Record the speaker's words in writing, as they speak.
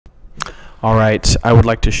All right, I would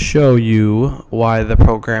like to show you why the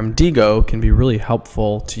program Diigo can be really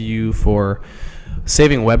helpful to you for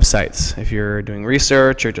saving websites. If you're doing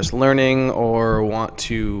research or just learning or want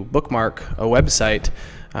to bookmark a website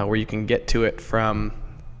where you can get to it from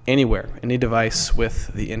anywhere, any device with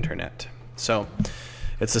the internet. So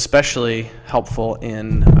it's especially helpful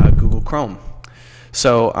in Google Chrome.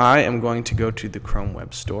 So I am going to go to the Chrome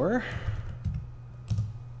Web Store.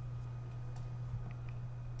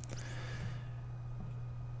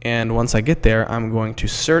 And once I get there, I'm going to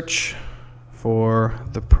search for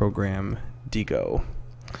the program Diigo.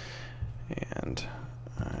 And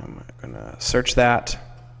I'm going to search that.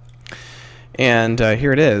 And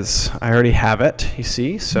here it is. I already have it, you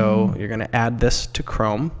see. So you're going to add this to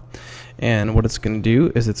Chrome. And what it's going to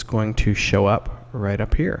do is it's going to show up right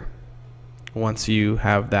up here once you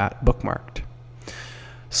have that bookmarked.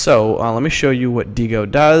 So let me show you what Diigo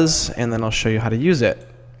does, and then I'll show you how to use it.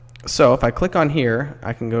 So if I click on here,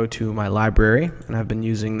 I can go to my library, and I've been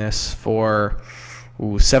using this for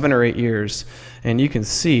 7 or 8 years, and you can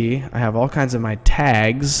see I have all kinds of my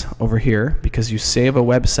tags over here because you save a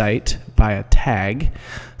website by a tag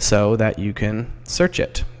so that you can search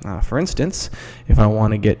it. For instance, if I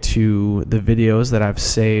want to get to the videos that I've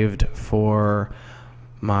saved for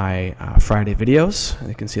my Friday videos,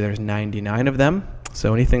 you can see there's 99 of them.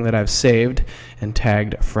 So anything that I've saved and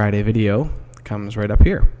tagged Friday video comes right up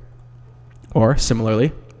here. Or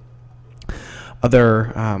similarly, if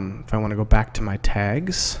I want to go back to my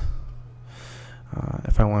tags,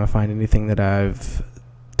 if I want to find anything that I've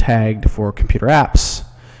tagged for computer apps,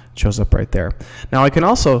 it shows up right there. Now I can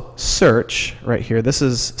also search right here. This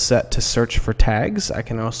is set to search for tags. I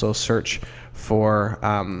can also search for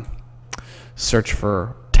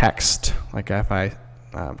text. Like if I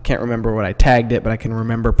can't remember what I tagged it, but I can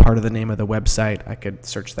remember part of the name of the website, I could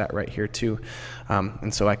search that right here too.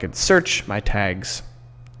 And so I could search my tags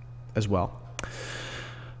as well.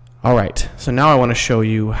 All right, so now I want to show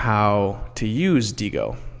you how to use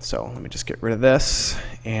Diigo. So let me just get rid of this,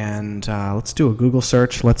 and let's do a Google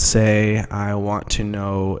search. Let's say I want to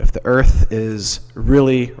know if the Earth is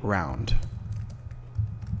really round.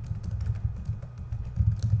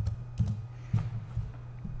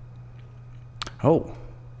 Oh,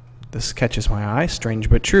 this catches my eye. Strange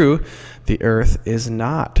but true. The Earth is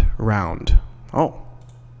not round. Oh,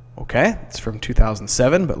 okay. It's from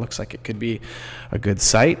 2007, but looks like it could be a good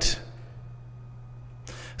site.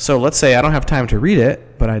 So let's say I don't have time to read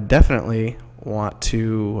it, but I definitely want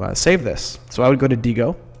to save this. So I would go to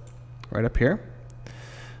Diigo, right up here,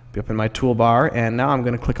 be up in my toolbar, and now I'm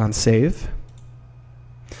going to click on Save.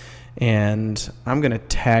 And I'm going to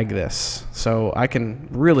tag this. So I can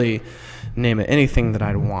really name it anything that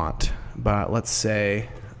I'd want, but let's say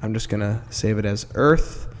I'm just going to save it as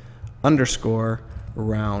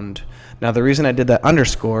Earth_round. Now the reason I did that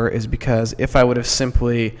underscore is because if I would have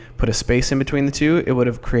simply put a space in between the two, it would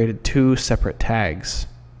have created 2 separate tags.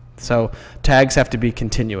 So tags have to be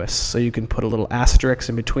continuous, so you can put a little asterisk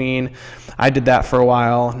in between. I did that for a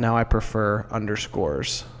while. Now I prefer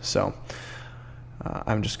underscores. So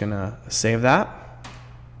I'm just going to save that.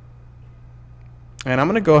 And I'm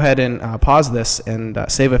going to go ahead and pause this and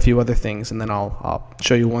save a few other things, and then I'll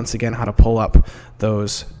show you once again how to pull up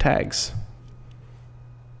those tags.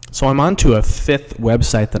 So I'm on to a 5th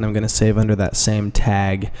website that I'm going to save under that same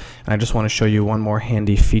tag. And I just want to show you one more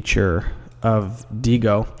handy feature of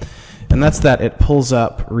Diigo, and that's that it pulls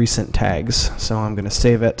up recent tags. So I'm going to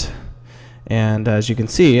save it. And as you can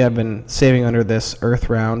see, I've been saving under this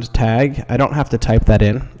EarthRound tag. I don't have to type that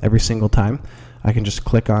in every single time. I can just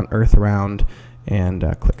click on EarthRound and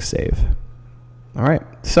click Save. All right,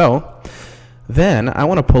 so then I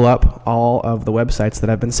want to pull up all of the websites that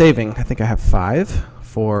I've been saving. I think I have 5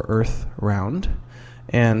 for EarthRound,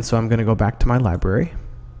 and so I'm going to go back to my library.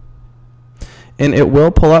 And it will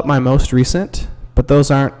pull up my most recent, but those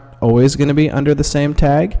aren't always going to be under the same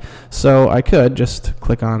tag. So I could just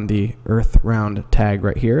click on the EarthRound tag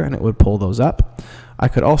right here, and it would pull those up. I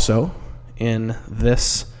could also, in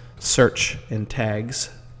this Search in Tags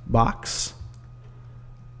box,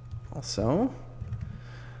 also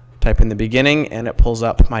type in the beginning, and it pulls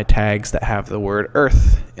up my tags that have the word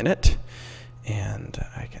Earth in it, and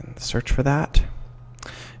I can search for that,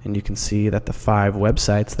 and you can see that the 5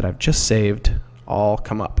 websites that I've just saved all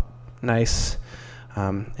come up nice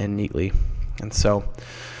and neatly. And so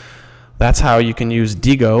that's how you can use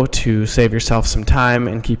Diigo to save yourself some time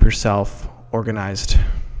and keep yourself organized.